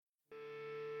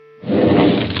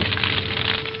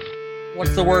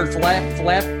What's the word?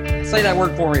 Flap? Say that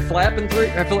word for me. Flapping through?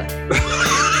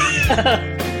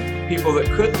 People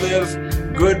that could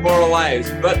live good moral lives,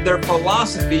 but their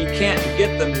philosophy can't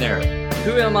get them there.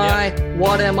 Who am I?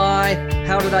 What am I?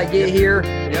 How did I get here?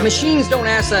 Machines don't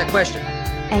ask that question.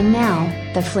 And now,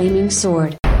 the Flaming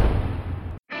Sword.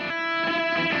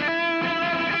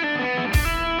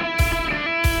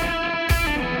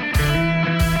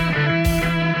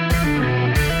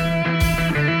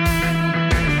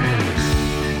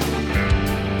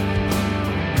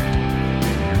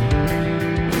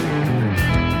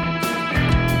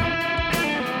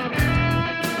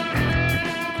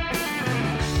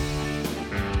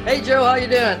 Hey, Joe, how you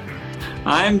doing?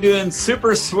 I'm doing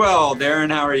super swell.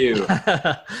 Darren, how are you?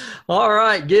 All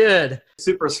right, good.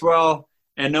 Super swell,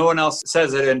 and no one else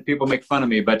says it, and people make fun of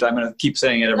me, but I'm going to keep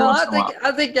saying it every once in a while.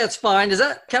 I think that's fine. Does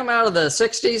that come out of the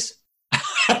 60s?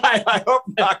 I hope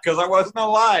not, because I wasn't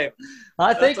alive.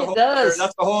 I think it does.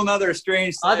 That's a whole nother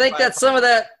strange I think that's some of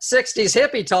that 60s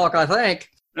hippie talk, I think.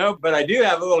 No, but I do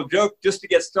have a little joke just to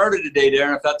get started today,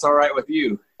 Darren, if that's all right with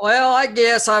you. Well, I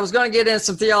guess I was going to get into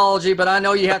some theology, but I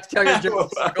know you have to tell your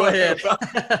jokes. Go ahead.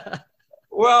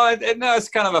 Well, no, it's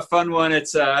kind of a fun one.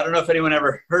 It's I don't know if anyone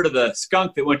ever heard of the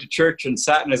skunk that went to church and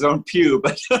sat in his own pew,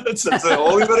 but it's a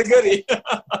holy but a goodie.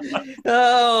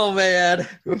 Oh, man.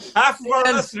 Half of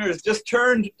our listeners just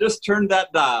turned that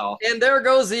dial. And there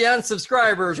goes the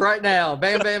unsubscribers right now.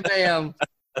 Bam, bam, bam.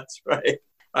 That's right.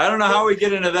 I don't know how we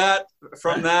get into that,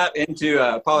 from that into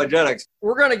apologetics.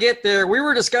 We're going to get there. We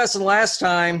were discussing last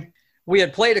time, we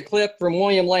had played a clip from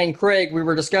William Lane Craig. We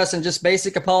were discussing just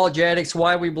basic apologetics,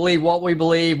 why we believe what we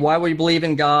believe, why we believe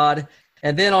in God.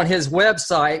 And then on his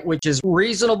website, which is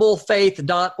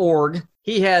reasonablefaith.org,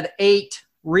 he had 8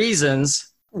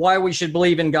 reasons why we should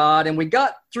believe in God. And we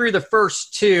got through the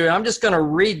first 2, and I'm just going to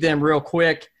read them real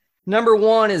quick. Number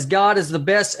 1 is God is the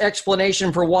best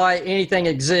explanation for why anything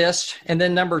exists. And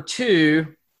then number 2,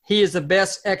 he is the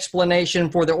best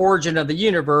explanation for the origin of the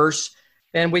universe.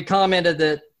 And we commented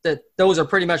that those are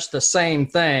pretty much the same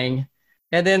thing.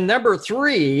 And then number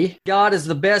 3, God is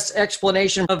the best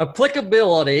explanation of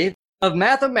applicability of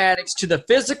mathematics to the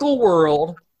physical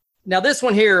world. Now this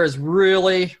one here is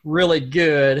really, really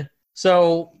good.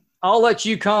 So I'll let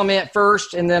you comment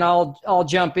first and then I'll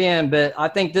jump in. But I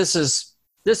think this is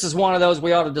one of those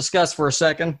we ought to discuss for a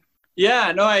second.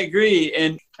 Yeah, no, I agree.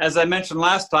 And as I mentioned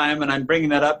last time, and I'm bringing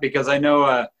that up because I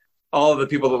know all of the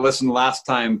people that listened last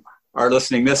time are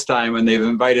listening this time, and they've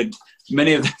invited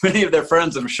many of their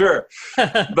friends, I'm sure.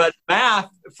 But math,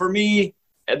 for me,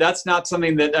 that's not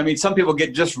something that, I mean, some people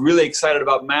get just really excited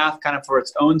about math kind of for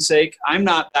its own sake. I'm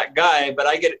not that guy, but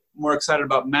I get more excited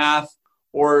about math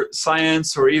or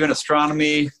science or even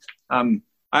astronomy. I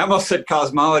almost said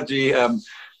cosmology.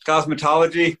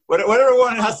 Cosmetology, whatever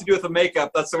one has to do with the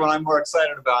makeup, that's the one I'm more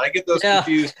excited about. I get those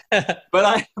confused, but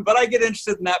I get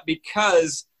interested in that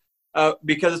because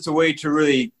it's a way to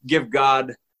really give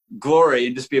God glory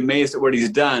and just be amazed at what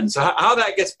he's done. So how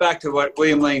that gets back to what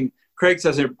William Lane Craig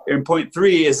says in point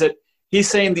 3 is that he's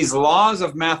saying these laws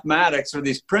of mathematics or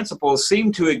these principles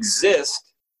seem to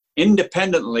exist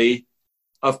independently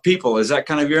of people. Is that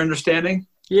kind of your understanding?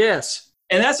 Yes.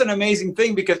 And that's an amazing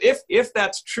thing because if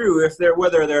that's true,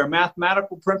 whether they're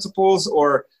mathematical principles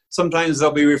or sometimes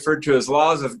they'll be referred to as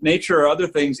laws of nature or other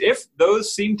things, if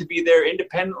those seem to be there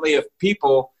independently of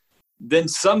people, then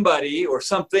somebody or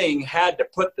something had to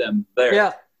put them there.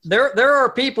 Yeah, there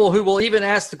are people who will even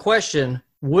ask the question,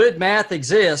 would math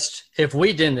exist if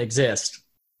we didn't exist?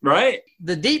 Right.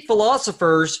 The deep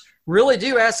philosophers really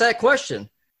do ask that question.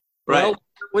 Right. Well,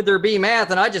 would there be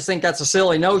math? And I just think that's a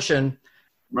silly notion.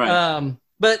 Right.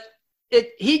 But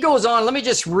he goes on, let me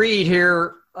just read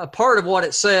here a part of what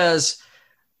it says.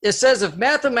 It says, if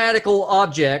mathematical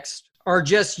objects are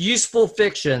just useful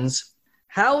fictions,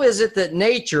 how is it that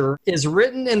nature is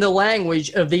written in the language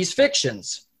of these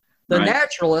fictions? The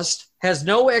naturalist has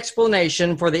no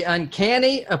explanation for the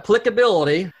uncanny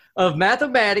applicability of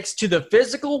mathematics to the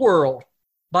physical world.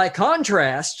 By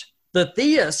contrast, the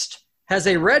theist has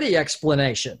a ready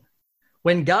explanation.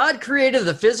 When God created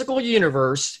the physical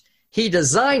universe, he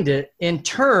designed it in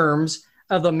terms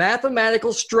of the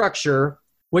mathematical structure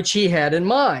which he had in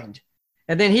mind.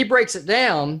 And then he breaks it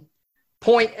down.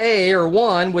 Point A, or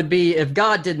 1, would be if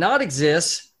God did not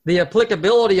exist, the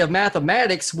applicability of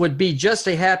mathematics would be just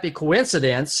a happy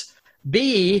coincidence.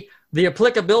 B, the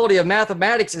applicability of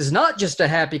mathematics is not just a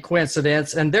happy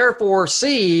coincidence, and therefore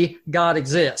C, God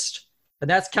exists. And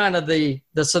that's kind of the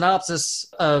synopsis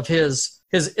of his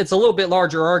it's a little bit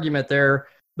larger argument there,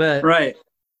 but right.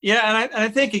 Yeah, and I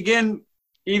think again,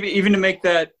 even to make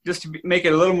that, just to make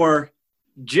it a little more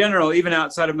general, even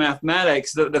outside of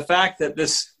mathematics, the fact that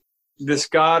this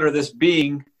God or this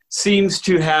being seems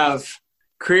to have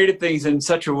created things in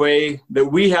such a way that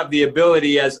we have the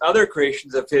ability as other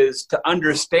creations of his to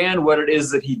understand what it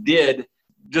is that he did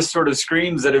just sort of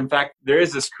screams that in fact there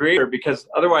is this creator, because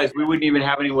otherwise we wouldn't even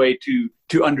have any way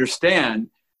to understand.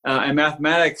 And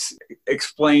mathematics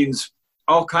explains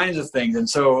all kinds of things. And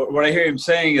so what I hear him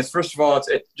saying is, first of all,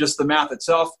 it's just the math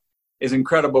itself is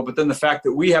incredible, but then the fact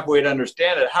that we have a way to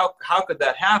understand it, how could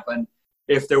that happen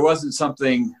if there wasn't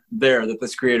something there that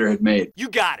this creator had made? You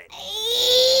got it.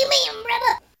 Amen,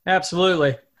 brother.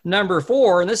 Absolutely. Number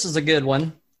 4, and this is a good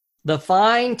one, the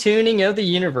fine-tuning of the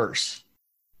universe.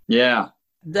 Yeah.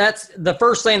 That's the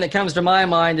first thing that comes to my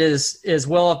mind is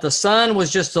well, if the sun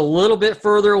was just a little bit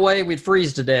further away, we'd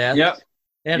freeze to death. Yep.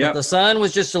 And if the sun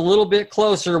was just a little bit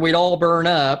closer, we'd all burn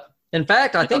up. In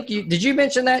fact, I think did you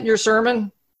mention that in your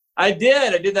sermon? I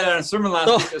did that on a sermon last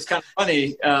week. It was kind of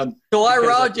funny. So I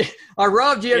robbed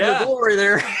you of your glory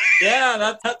there.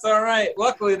 Yeah, that's all right.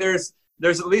 Luckily, there's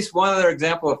at least one other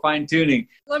example of fine tuning.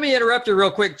 Let me interrupt you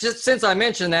real quick. Just since I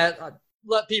mentioned that,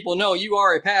 let people know you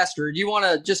are a pastor. Do you want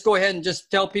to just go ahead and just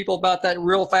tell people about that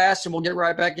real fast, and we'll get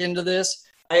right back into this?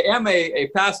 I am a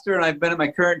pastor, and I've been at my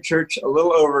current church a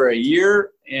little over a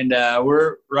year, and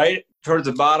we're right towards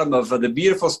the bottom of the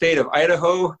beautiful state of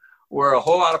Idaho, where a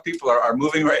whole lot of people are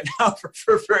moving right now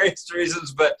for various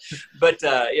reasons. But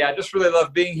yeah, I just really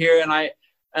love being here,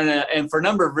 and for a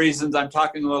number of reasons, I'm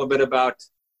talking a little bit about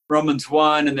Romans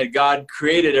 1 and that God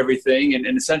created everything, and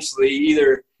essentially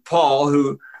either Paul,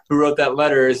 who wrote that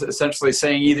letter, is essentially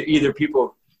saying either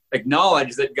people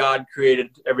acknowledge that God created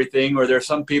everything, or there are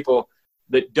some people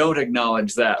that don't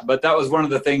acknowledge that. But that was one of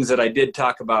the things that I did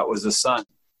talk about was the sun.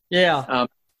 Yeah.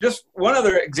 Just one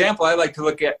other example I like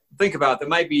to think about that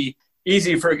might be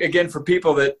easy for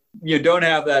people that don't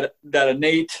have that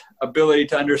innate ability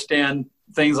to understand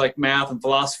things like math and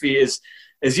philosophy is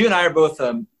you and I are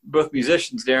both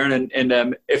musicians, Darren,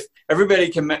 and if everybody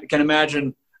can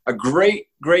imagine a great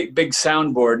big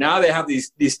soundboard. Now they have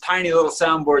these tiny little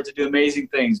soundboards that do amazing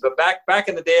things. But back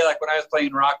in the day, like when I was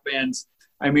playing rock bands,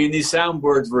 I mean, these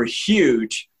soundboards were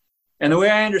huge. And the way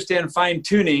I understand fine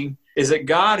tuning is that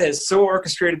God has so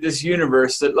orchestrated this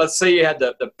universe that, let's say you had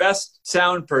the best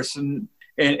sound person,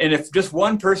 and if just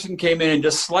one person came in and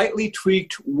just slightly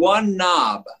tweaked one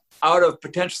knob out of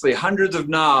potentially hundreds of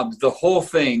knobs, the whole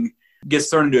thing gets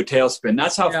thrown into a tailspin.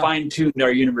 That's how fine-tuned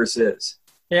our universe is.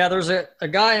 Yeah, there's a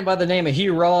guy by the name of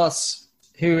Hugh Ross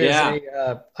who is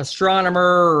a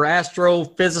astronomer or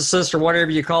astrophysicist or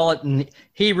whatever you call it, and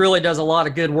he really does a lot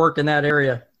of good work in that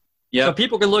area. Yeah, so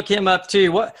people can look him up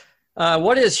too.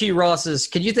 What is Hugh Ross's?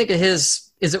 Can you think of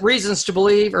his? Is it Reasons to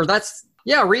Believe? Or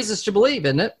Reasons to Believe,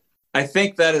 isn't it? I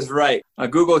think that is right.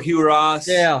 Google Hugh Ross.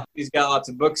 Yeah, he's got lots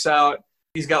of books out.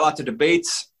 He's got lots of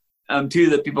debates too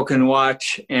that people can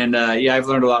watch, and I've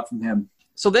learned a lot from him.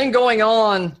 So then going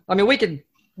on, I mean,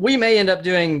 we may end up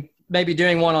doing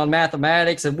one on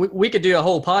mathematics, and we could do a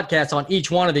whole podcast on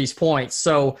each one of these points.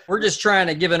 So we're just trying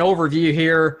to give an overview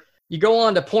here. You go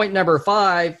on to point number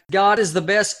 5. God is the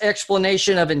best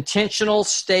explanation of intentional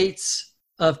states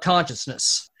of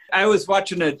consciousness. I was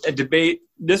watching a debate.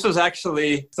 This was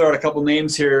actually, throw out a couple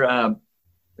names here.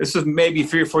 This was maybe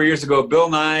 3 or 4 years ago. Bill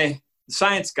Nye, the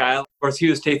science guy, of course, he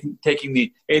was taking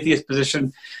the atheist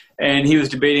position, and he was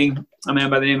debating a man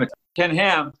by the name of Ken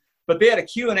Ham. But they had a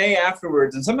Q&A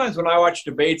afterwards. And sometimes when I watch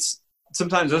debates,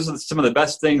 sometimes those are some of the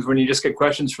best things when you just get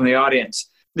questions from the audience.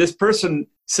 This person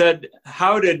said,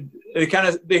 they kind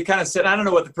of said, I don't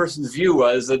know what the person's view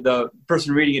was, that the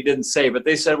person reading it didn't say, but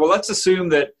they said, well, let's assume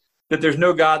that there's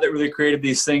no God that really created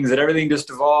these things, that everything just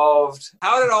evolved.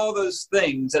 How did all those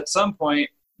things at some point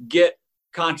get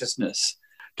consciousness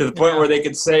to the point where they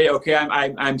could say, okay,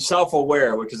 I'm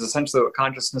self-aware, which is essentially what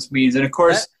consciousness means. And of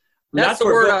course, that's the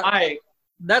word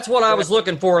That's what I was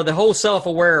looking for, the whole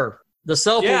self-aware, the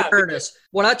self-awareness.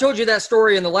 When I told you that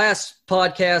story in the last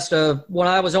podcast of when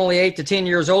I was only 8 to 10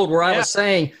 years old, where I was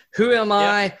saying, who am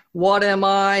I? What am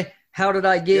I? How did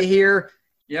I get here?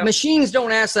 Machines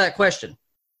don't ask that question.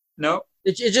 No.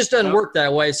 It just doesn't work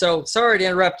that way. So sorry to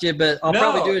interrupt you, but I'll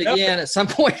probably do it again at some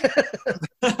point.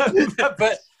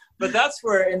 But that's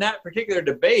where, in that particular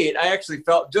debate, I actually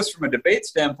felt, just from a debate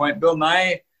standpoint, Bill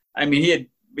Nye, I mean,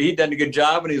 he'd done a good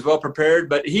job and he was well prepared,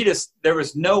 but there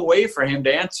was no way for him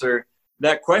to answer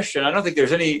that question. I don't think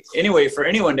there's any way for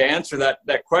anyone to answer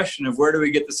that question of where do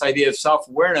we get this idea of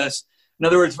self-awareness. In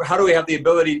other words, how do we have the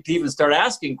ability to even start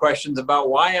asking questions about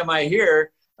why am I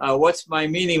here? What's my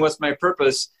meaning? What's my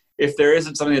purpose? If there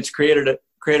isn't something that's created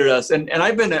us. And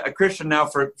I've been a Christian now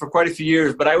for quite a few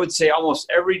years, but I would say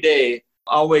almost every day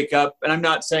I'll wake up, and I'm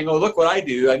not saying, oh, look what I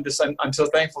do. I'm so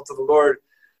thankful to the Lord,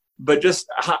 but just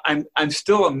I'm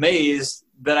still amazed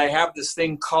that I have this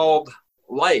thing called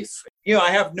life.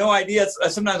 I have no idea.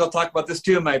 Sometimes I'll talk about this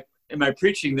too in my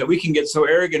preaching, that we can get so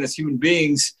arrogant as human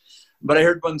beings. But I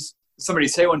heard somebody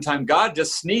say one time, God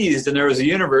just sneezed and there was a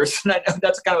universe. And I know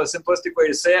that's kind of a simplistic way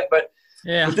to say it, but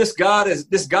this God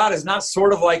is not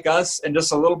sort of like us and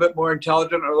just a little bit more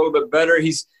intelligent or a little bit better.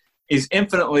 He's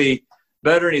infinitely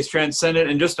better, and he's transcendent.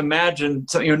 And just imagine,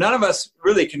 none of us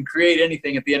really can create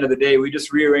anything at the end of the day. We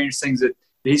just rearrange things that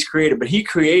he's created, but he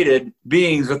created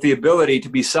beings with the ability to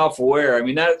be self-aware. I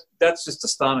mean, that's just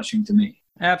astonishing to me.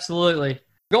 Absolutely.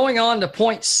 Going on to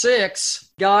point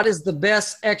 6, God is the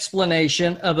best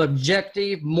explanation of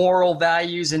objective moral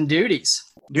values and duties.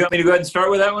 Do you want me to go ahead and start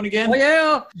with that one again? Well,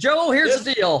 yeah. Joe, here's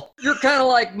the deal. You're kind of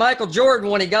like Michael Jordan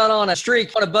when he got on a streak.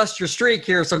 I want to bust your streak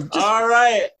here. So all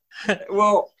right.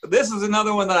 Well, this is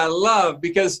another one that I love,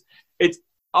 because it's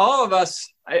all of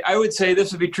us. I would say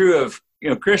this would be true of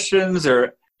Christians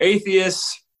or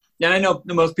atheists. And I know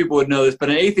most people would know this, but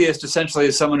an atheist essentially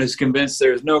is someone who's convinced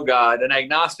there is no God. An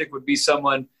agnostic would be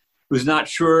someone who's not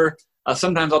sure.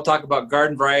 Sometimes I'll talk about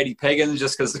garden variety pagans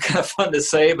just because it's kind of fun to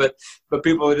say, but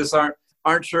people who just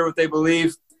aren't sure what they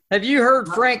believe. Have you heard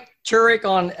Frank Turek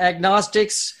on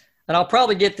agnostics? And I'll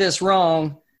probably get this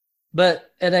wrong,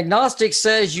 but an agnostic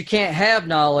says you can't have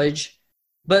knowledge,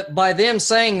 but by them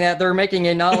saying that, they're making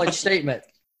a knowledge statement.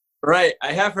 Right.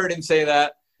 I have heard him say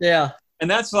that. Yeah. And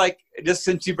that's like, just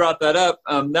since you brought that up,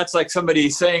 that's like somebody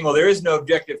saying, well, there is no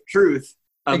objective truth.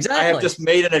 Exactly. I have just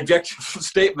made an objective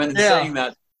statement in saying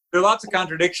that. There are lots of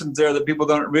contradictions there that people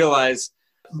don't realize.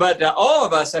 But all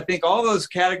of us, I think all those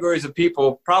categories of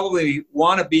people probably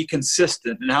want to be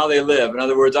consistent in how they live. In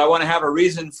other words, I want to have a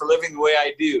reason for living the way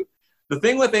I do. The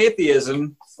thing with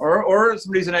atheism, or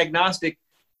somebody's an agnostic,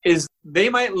 is they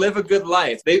might live a good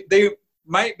life. They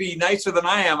might be nicer than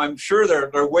I am. I'm sure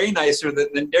they're way nicer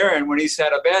than Darren when he's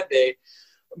had a bad day.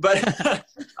 But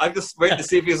I'm just waiting to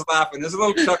see if he's laughing. There's a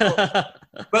little chuckle.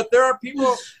 But there are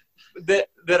people that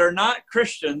are not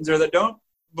Christians or that don't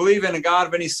believe in a God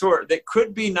of any sort, that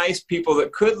could be nice people,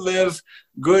 that could live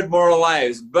good moral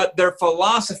lives, but their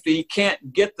philosophy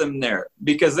can't get them there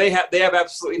because they have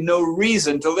absolutely no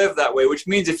reason to live that way, which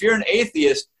means if you're an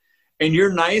atheist and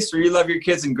you're nice or you love your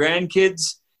kids and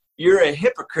grandkids, you're a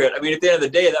hypocrite. I mean, at the end of the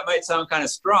day, that might sound kind of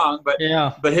strong, but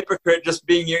hypocrite just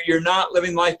being you're not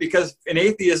living life, because in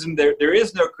atheism, there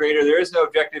is no creator, there is no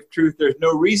objective truth, there's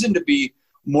no reason to be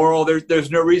moral,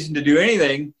 there's no reason to do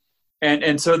anything.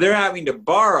 And so they're having to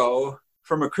borrow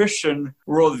from a Christian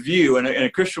worldview. And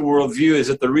a Christian worldview is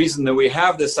that the reason that we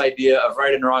have this idea of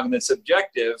right and wrong that's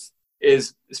objective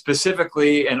is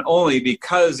specifically and only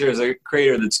because there's a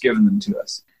creator that's given them to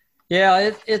us.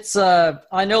 Yeah, it's.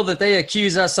 I know that they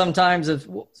accuse us sometimes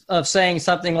of saying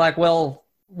something like, well,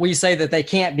 we say that they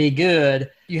can't be good.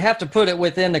 You have to put it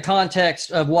within the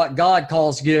context of what God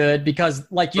calls good, because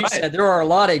like you said, there are a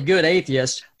lot of good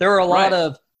atheists. There are a lot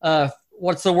of,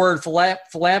 what's the word?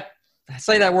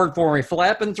 Say that word for me.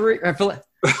 Philanthropy. Philanthropy.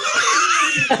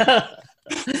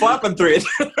 How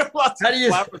do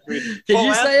you? Can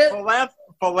you say it?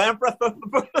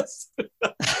 Philanthropist?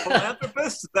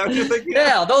 Philanthropist? Is that what you're thinking?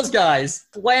 Yeah, those guys.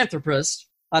 Philanthropist.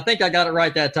 I think I got it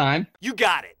right that time. You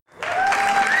got it.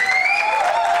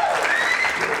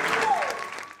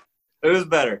 It was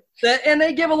better. And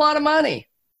they give a lot of money.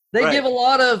 They give a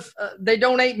lot of, they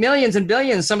donate millions and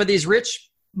billions, some of these rich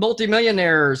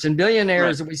multimillionaires and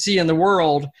billionaires that we see in the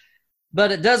world.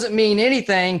 But it doesn't mean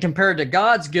anything compared to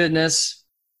God's goodness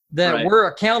that we're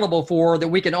accountable for, that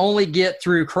we can only get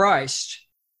through Christ.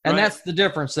 And that's the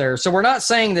difference there. So we're not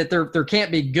saying that there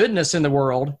can't be goodness in the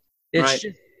world. It's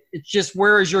just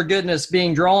where is your goodness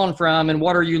being drawn from, and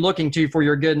what are you looking to for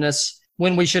your goodness,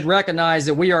 when we should recognize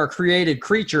that we are created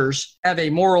creatures, have a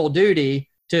moral duty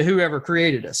to whoever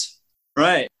created us.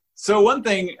 Right. So one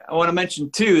thing I want to mention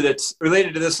too that's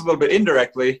related to this a little bit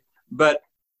indirectly, but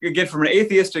again, from an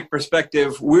atheistic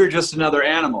perspective, we're just another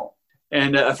animal.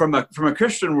 And from a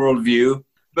Christian worldview,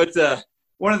 but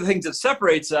one of the things that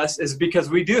separates us is because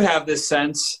we do have this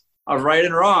sense of right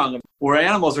and wrong, where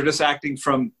animals are just acting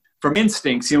from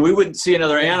instincts. We wouldn't see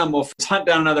another animal, hunt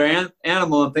down another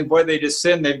animal and think, boy, they just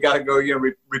sinned, they've got to go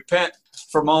repent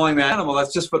for mauling that animal.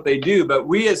 That's just what they do. But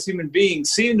we as human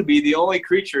beings seem to be the only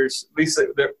creatures, at least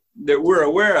that we're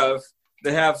aware of,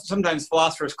 that have, sometimes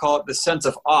philosophers call it the sense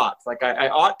of ought. Like I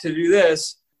ought to do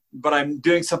this, but I'm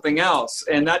doing something else.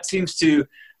 And that seems to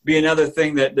be another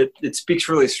thing that speaks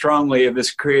really strongly of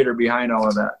this creator behind all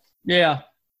of that. Yeah.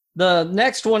 The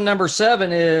next one, number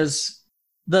 7, is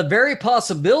the very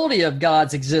possibility of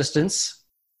God's existence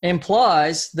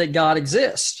implies that God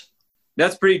exists.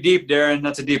 That's pretty deep, Darren.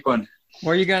 That's a deep one.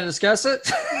 Were you going to discuss it?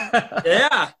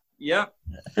 Yeah. Yep.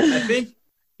 I think,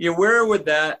 where would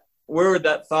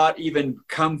that thought even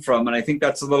come from? And I think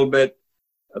that's a little bit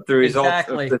of the result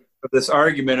of this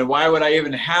argument. And why would I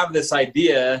even have this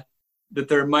idea that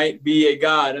there might be a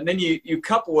God? And then you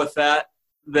couple with that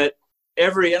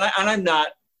I'm not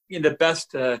the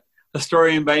best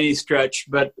historian by any stretch,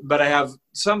 but I have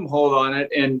some hold on it.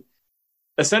 And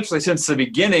essentially, since the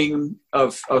beginning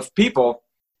of people,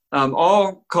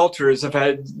 all cultures have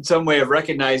had some way of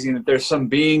recognizing that there's some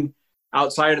being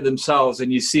outside of themselves,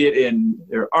 and you see it in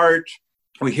their art.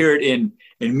 We hear it in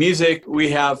music.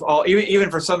 We have even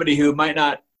for somebody who might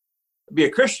not be a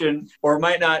Christian or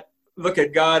might not look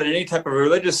at God in any type of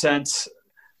religious sense,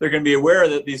 they're going to be aware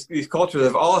that these cultures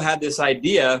have all had this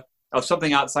idea of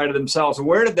something outside of themselves.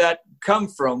 Where did that come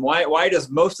from? Why does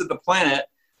most of the planet,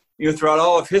 throughout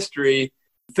all of history,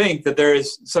 think that there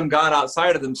is some God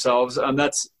outside of themselves?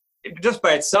 That's just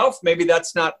by itself. Maybe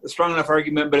that's not a strong enough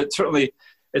argument, but it certainly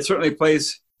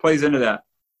plays into that.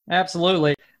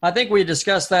 Absolutely. I think we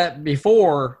discussed that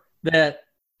before, that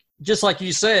just like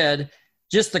you said,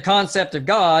 just the concept of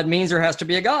God means there has to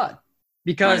be a God.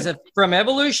 Because if from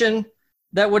evolution,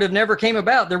 that would have never came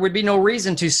about. There would be no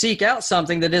reason to seek out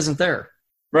something that isn't there.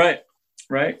 Right.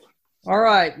 All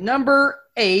right. Number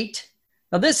 8.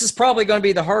 Now, this is probably going to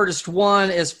be the hardest one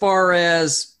as far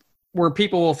as where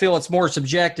people will feel it's more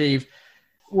subjective,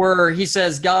 where he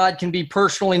says God can be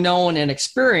personally known and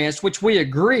experienced, which we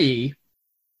agree,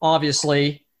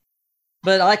 obviously.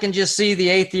 But I can just see the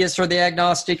atheist or the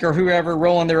agnostic or whoever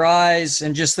rolling their eyes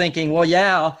and just thinking, well,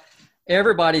 yeah,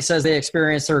 everybody says they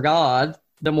experience their God.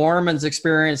 The Mormons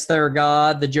experience their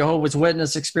God. The Jehovah's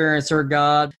Witness experience their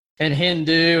God, and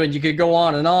Hindu, and you could go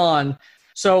on and on.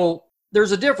 So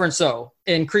there's a difference, though,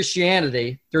 in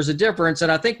Christianity. There's a difference,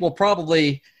 and I think we'll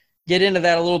probably get into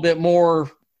that a little bit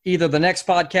more either the next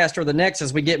podcast or the next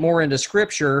as we get more into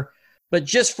Scripture. But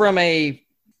just from a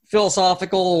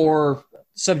philosophical or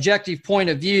subjective point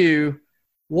of view,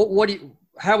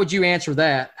 how would you answer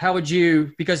that? How would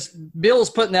you, because Bill's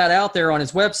putting that out there on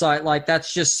his website like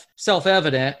that's just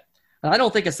self-evident. And I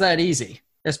don't think it's that easy,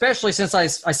 especially since I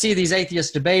see these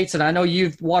atheist debates, and I know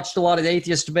you've watched a lot of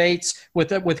atheist debates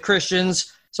with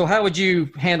Christians. So how would you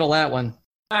handle that one?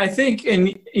 I think,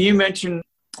 and you mentioned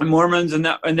Mormons, and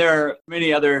there are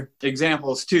many other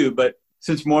examples too, but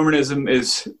since Mormonism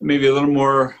is maybe a little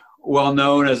more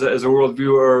well-known as a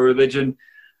worldview or a religion,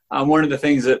 one of the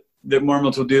things that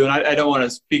Mormons will do, and I don't want to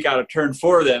speak out of turn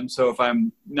for them, so if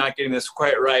I'm not getting this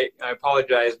quite right, I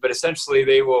apologize, but essentially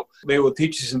they will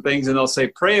teach you some things, and they'll say,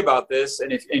 pray about this,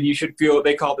 and you should feel,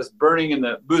 they call this burning in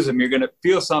the bosom. You're going to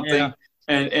feel something, yeah.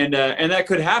 and that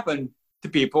could happen to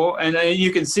people, and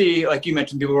you can see, like you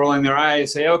mentioned, people rolling their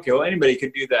eyes, say, okay, well, anybody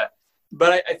could do that.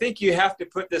 But I think you have to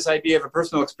put this idea of a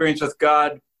personal experience with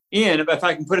God in, if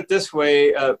I can put it this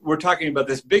way, we're talking about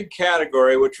this big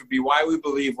category, which would be why we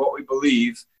believe what we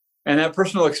believe. And that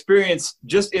personal experience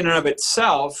just in and of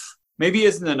itself maybe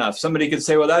isn't enough. Somebody could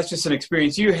say, well, that's just an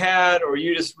experience you had, or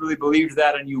you just really believed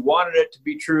that and you wanted it to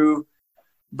be true.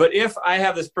 But if I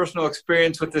have this personal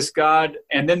experience with this God,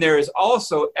 and then there is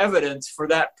also evidence for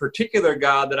that particular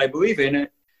God that I believe in,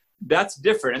 that's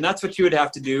different. And that's what you would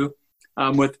have to do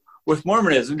with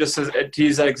Mormonism. Just to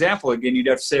use that example again, you'd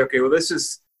have to say, okay, well, this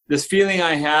is this feeling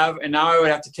I have, and now I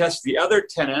would have to test the other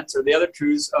tenets or the other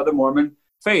truths of the Mormon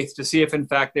faith to see if in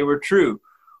fact they were true,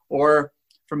 or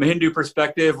from a Hindu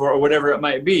perspective, or whatever it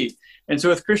might be. And so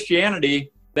with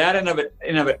Christianity, that in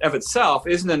of itself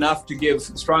isn't enough to give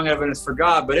strong evidence for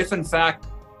God. But if in fact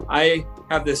I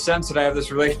have this sense that I have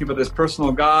this relationship with this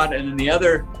personal God, and then the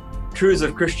other truths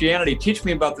of Christianity teach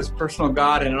me about this personal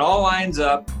God, and it all lines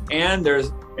up, and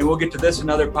we'll get to this in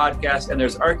another podcast, and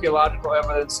there's archaeological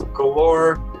evidence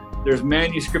galore, there's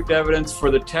manuscript evidence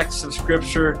for the texts of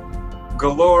Scripture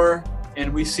galore,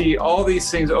 and we see all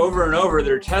these things over and over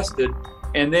that are tested.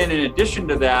 And then in addition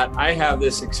to that, I have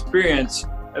this experience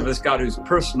of this God who's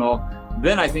personal.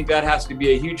 Then I think that has to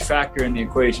be a huge factor in the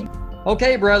equation.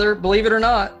 Okay, brother, believe it or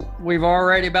not, we've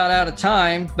already about out of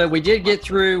time, but we did get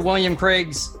through William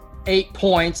Craig's 8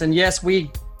 points. And yes, we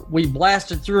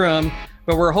blasted through them,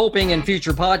 but we're hoping in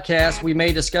future podcasts we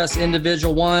may discuss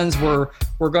individual ones where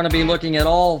we're going to be looking at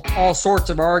all sorts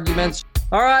of arguments.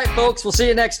 All right, folks, we'll see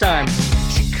you next time.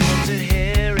 To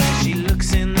her as she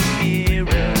looks in the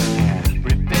mirror,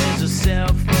 prepares herself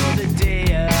for the day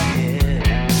ahead.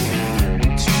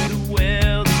 To the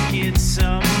well to get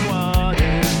some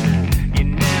water. You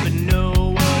never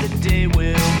know what a day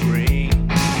will bring.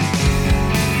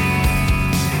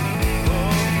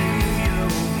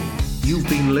 You've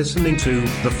been listening to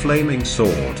The Flaming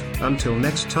Sword. Until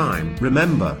next time,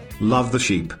 remember, love the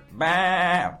sheep.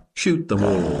 Shoot the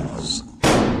wolves.